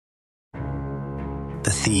The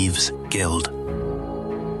Thieves' Guild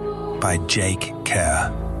by Jake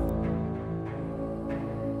Kerr.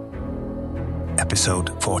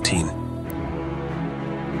 Episode 14.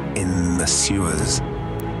 In the Sewers.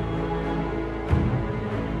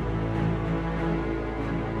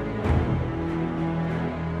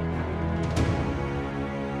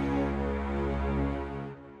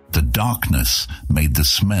 The darkness made the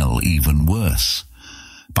smell even worse.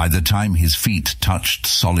 By the time his feet touched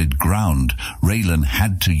solid ground, Raylan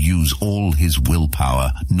had to use all his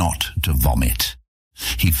willpower not to vomit.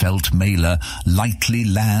 He felt Mela lightly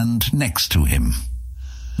land next to him.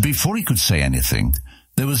 Before he could say anything,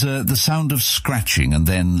 there was the sound of scratching, and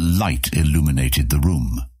then light illuminated the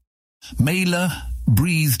room. Mela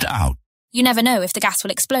breathed out. You never know if the gas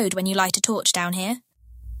will explode when you light a torch down here.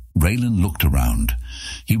 Raylan looked around.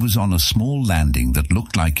 He was on a small landing that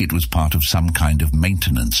looked like it was part of some kind of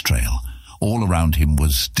maintenance trail. All around him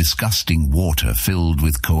was disgusting water filled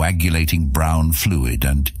with coagulating brown fluid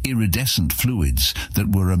and iridescent fluids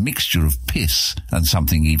that were a mixture of piss and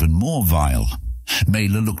something even more vile.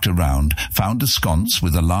 Mela looked around, found a sconce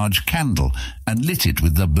with a large candle, and lit it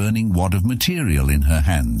with the burning wad of material in her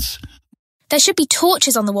hands. There should be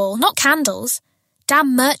torches on the wall, not candles.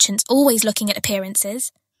 Damn merchants always looking at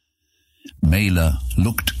appearances. Mela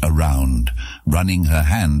looked around, running her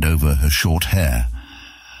hand over her short hair.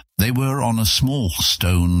 They were on a small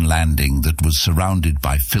stone landing that was surrounded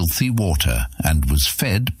by filthy water and was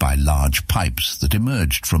fed by large pipes that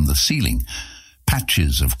emerged from the ceiling.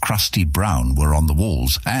 Patches of crusty brown were on the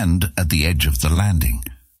walls and at the edge of the landing.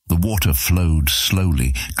 The water flowed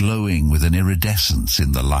slowly, glowing with an iridescence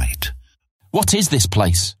in the light. "What is this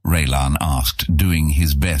place?" Raylan asked, doing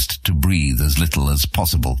his best to breathe as little as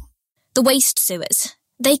possible. The waste sewers.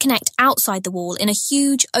 They connect outside the wall in a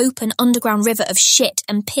huge, open underground river of shit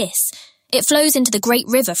and piss. It flows into the Great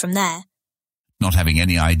River from there. Not having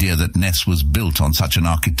any idea that Ness was built on such an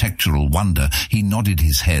architectural wonder, he nodded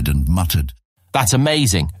his head and muttered, "That's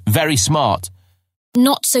amazing. Very smart."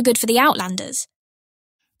 Not so good for the Outlanders.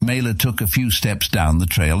 Mela took a few steps down the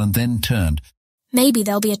trail and then turned. Maybe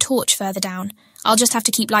there'll be a torch further down. I'll just have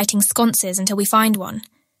to keep lighting sconces until we find one.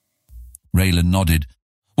 Raylan nodded.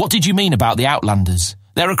 "What did you mean about the Outlanders?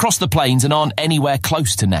 They're across the plains and aren't anywhere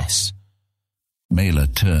close to Ness." Mela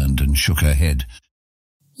turned and shook her head.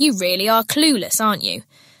 You really are clueless, aren't you?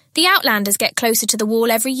 The Outlanders get closer to the wall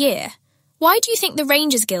every year. Why do you think the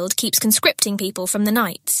Rangers Guild keeps conscripting people from the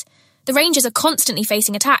Knights? The Rangers are constantly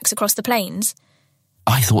facing attacks across the plains.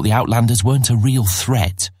 I thought the Outlanders weren't a real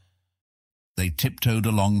threat. They tiptoed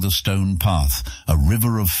along the stone path, a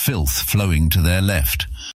river of filth flowing to their left.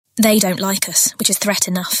 They don't like us, which is threat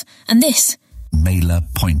enough. And this? Mela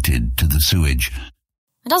pointed to the sewage.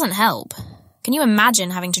 It doesn't help. Can you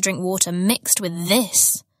imagine having to drink water mixed with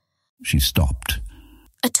this? She stopped.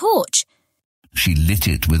 A torch? She lit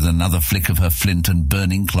it with another flick of her flint and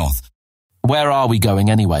burning cloth. Where are we going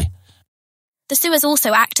anyway? The sewers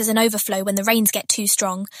also act as an overflow when the rains get too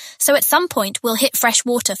strong, so at some point we'll hit fresh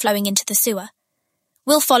water flowing into the sewer.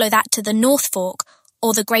 We'll follow that to the North Fork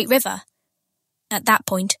or the Great River. At that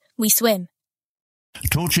point, we swim.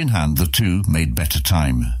 Torch in hand, the two made better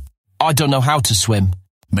time. I don't know how to swim.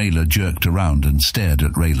 Mela jerked around and stared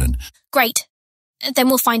at Raylan. Great. Then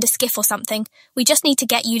we'll find a skiff or something. We just need to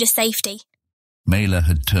get you to safety. Mela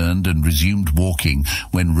had turned and resumed walking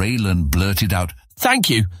when Raylan blurted out, "Thank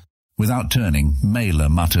you." Without turning, Mela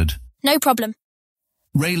muttered, "No problem."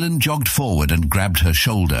 Raylan jogged forward and grabbed her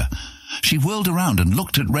shoulder. She whirled around and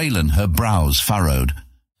looked at Raylan, her brows furrowed.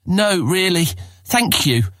 "No, really. Thank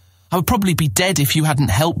you. I would probably be dead if you hadn't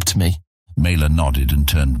helped me." Mela nodded and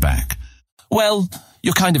turned back. "Well,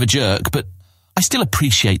 you're kind of a jerk, but I still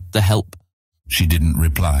appreciate the help." She didn't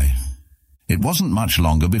reply. It wasn't much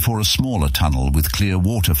longer before a smaller tunnel with clear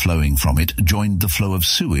water flowing from it joined the flow of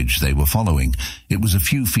sewage they were following. It was a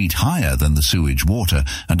few feet higher than the sewage water,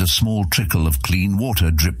 and a small trickle of clean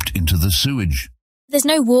water dripped into the sewage. There's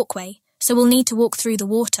no walkway, so we'll need to walk through the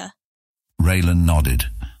water. Raylan nodded.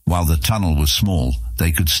 While the tunnel was small,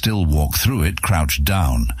 they could still walk through it crouched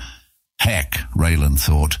down. Heck, Raylan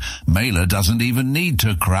thought, Mela doesn't even need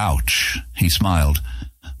to crouch. He smiled.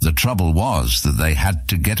 The trouble was that they had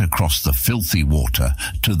to get across the filthy water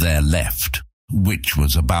to their left, which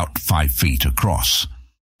was about 5 feet across.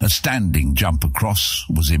 A standing jump across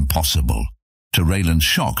was impossible. To Raylan's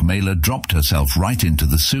shock, Mela dropped herself right into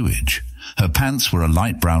the sewage. Her pants were a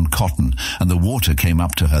light brown cotton, and the water came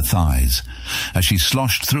up to her thighs. As she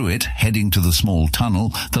sloshed through it, heading to the small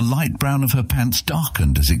tunnel, the light brown of her pants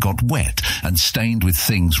darkened as it got wet and stained with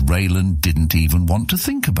things Raylan didn't even want to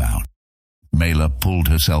think about. Mela pulled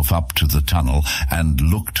herself up to the tunnel and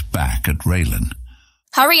looked back at Raylan.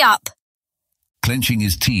 Hurry up! Clenching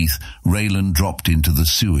his teeth, Raylan dropped into the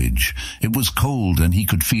sewage. It was cold and he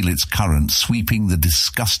could feel its current sweeping the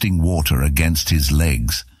disgusting water against his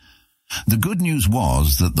legs. The good news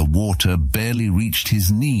was that the water barely reached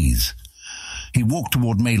his knees. He walked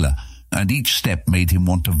toward Mela, and each step made him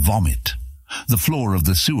want to vomit. The floor of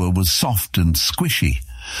the sewer was soft and squishy.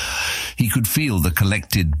 He could feel the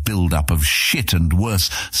collected build-up of shit and worse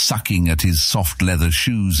sucking at his soft leather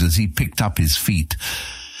shoes as he picked up his feet.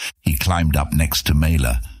 He climbed up next to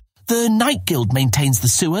Mela. The Night Guild maintains the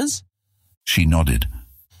sewers? She nodded.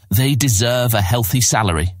 They deserve a healthy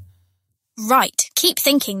salary. Right, keep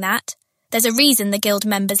thinking that. There's a reason the guild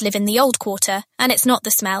members live in the old quarter, and it's not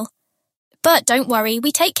the smell. But don't worry,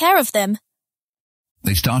 we take care of them.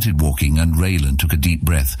 They started walking and Raylan took a deep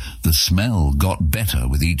breath. The smell got better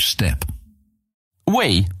with each step.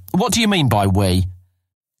 We? What do you mean by we?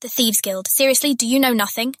 The Thieves Guild. Seriously, do you know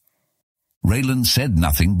nothing? Raylan said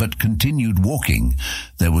nothing but continued walking.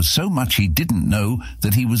 There was so much he didn't know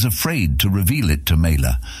that he was afraid to reveal it to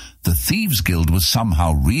Mela. The Thieves Guild was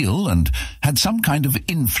somehow real and had some kind of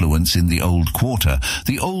influence in the old quarter.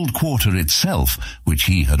 The old quarter itself, which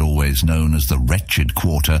he had always known as the Wretched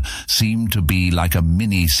Quarter, seemed to be like a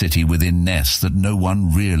mini-city within Ness that no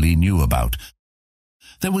one really knew about.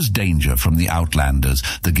 There was danger from the Outlanders.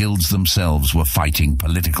 The guilds themselves were fighting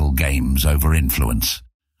political games over influence.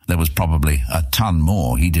 There was probably a ton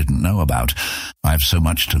more he didn't know about. I have so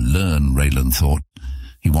much to learn, Raylan thought.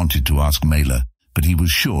 He wanted to ask Mela, but he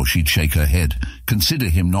was sure she'd shake her head, consider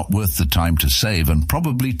him not worth the time to save, and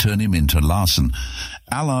probably turn him into Larson.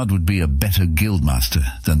 Allard would be a better guildmaster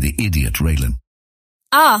than the idiot Raylan.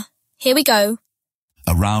 Ah, here we go.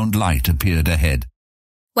 A round light appeared ahead.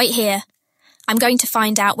 Wait here. I'm going to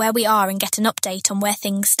find out where we are and get an update on where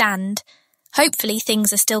things stand. Hopefully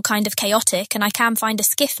things are still kind of chaotic and I can find a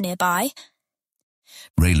skiff nearby.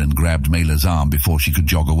 Raylan grabbed Mela's arm before she could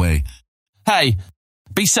jog away. Hey,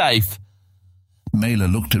 be safe. Mela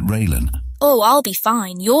looked at Raylan. Oh, I'll be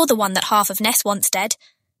fine. You're the one that half of Ness wants dead.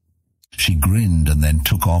 She grinned and then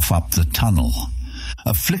took off up the tunnel.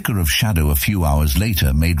 A flicker of shadow a few hours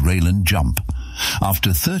later made Raylan jump.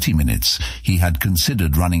 After 30 minutes, he had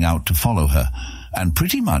considered running out to follow her, and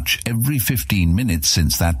pretty much every 15 minutes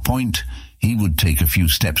since that point, he would take a few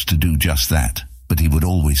steps to do just that, but he would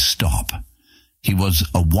always stop. He was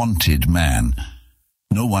a wanted man.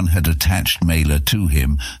 No one had attached Mela to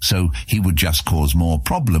him, so he would just cause more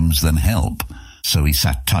problems than help. So he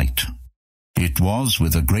sat tight. It was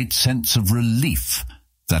with a great sense of relief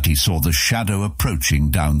that he saw the shadow approaching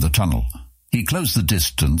down the tunnel. He closed the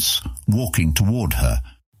distance, walking toward her.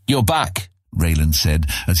 You're back, Raylan said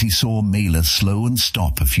as he saw Mela slow and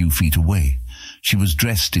stop a few feet away. She was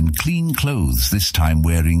dressed in clean clothes, this time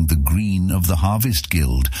wearing the green of the Harvest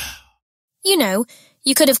Guild. You know,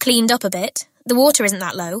 you could have cleaned up a bit. The water isn't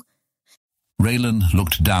that low. Raylan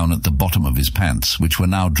looked down at the bottom of his pants, which were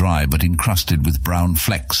now dry but encrusted with brown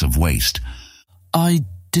flecks of waste. I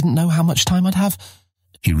didn't know how much time I'd have,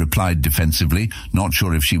 he replied defensively, not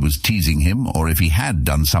sure if she was teasing him or if he had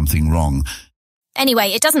done something wrong. Anyway,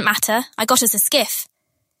 it doesn't matter. I got us a skiff.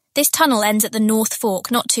 This tunnel ends at the North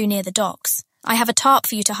Fork, not too near the docks. I have a tarp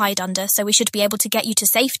for you to hide under, so we should be able to get you to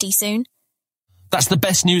safety soon. That's the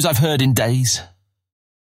best news I've heard in days.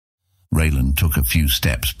 Raylan took a few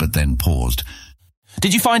steps, but then paused.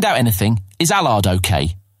 Did you find out anything? Is Allard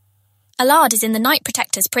okay? Allard is in the Night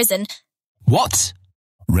Protector's prison. What?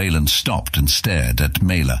 Raylan stopped and stared at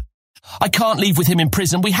Mela. I can't leave with him in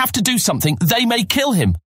prison. We have to do something. They may kill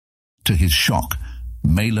him. To his shock,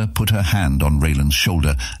 Mela put her hand on Raylan's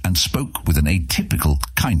shoulder and spoke with an atypical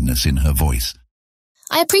kindness in her voice.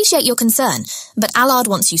 I appreciate your concern, but Allard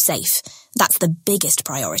wants you safe. That's the biggest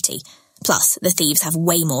priority. Plus, the thieves have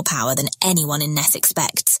way more power than anyone in Ness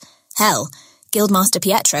expects. Hell, Guildmaster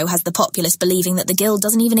Pietro has the populace believing that the guild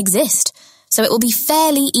doesn't even exist, so it will be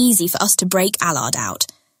fairly easy for us to break Allard out.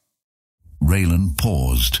 Raylan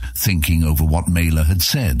paused, thinking over what Mela had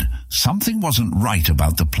said. Something wasn't right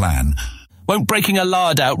about the plan. Won't breaking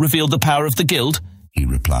Allard out reveal the power of the guild? He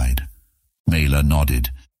replied. Mela nodded.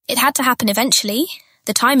 It had to happen eventually.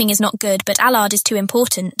 The timing is not good, but Allard is too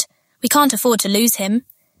important. We can't afford to lose him.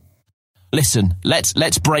 Listen, let's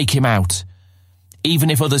break him out. Even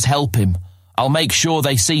if others help him, I'll make sure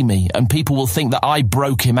they see me, and people will think that I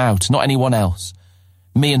broke him out, not anyone else.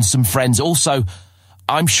 Me and some friends. Also,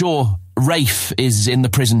 I'm sure Rafe is in the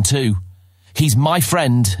prison too. He's my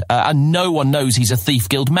friend, and no one knows he's a Thief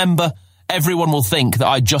Guild member. Everyone will think that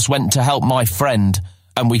I just went to help my friend,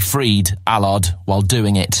 and we freed Allard while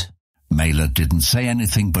doing it. Mela didn't say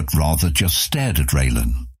anything, but rather just stared at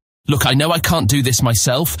Raylan. Look, I know I can't do this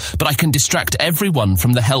myself, but I can distract everyone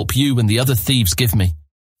from the help you and the other thieves give me.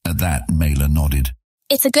 At that, Mela nodded.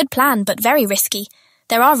 It's a good plan, but very risky.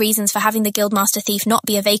 There are reasons for having the Guildmaster Thief not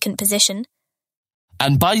be a vacant position.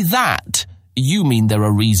 And by that, you mean there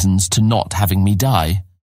are reasons to not having me die?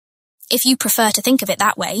 If you prefer to think of it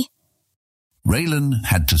that way. Raylan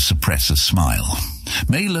had to suppress a smile.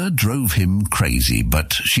 Mela drove him crazy,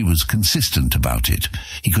 but she was consistent about it.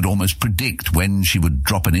 He could almost predict when she would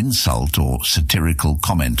drop an insult or satirical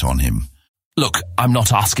comment on him. Look, I'm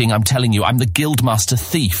not asking, I'm telling you, I'm the Guildmaster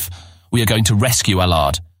Thief. We are going to rescue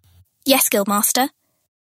Allard. Yes, Guildmaster.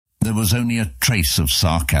 There was only a trace of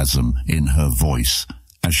sarcasm in her voice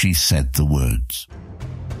as she said the words.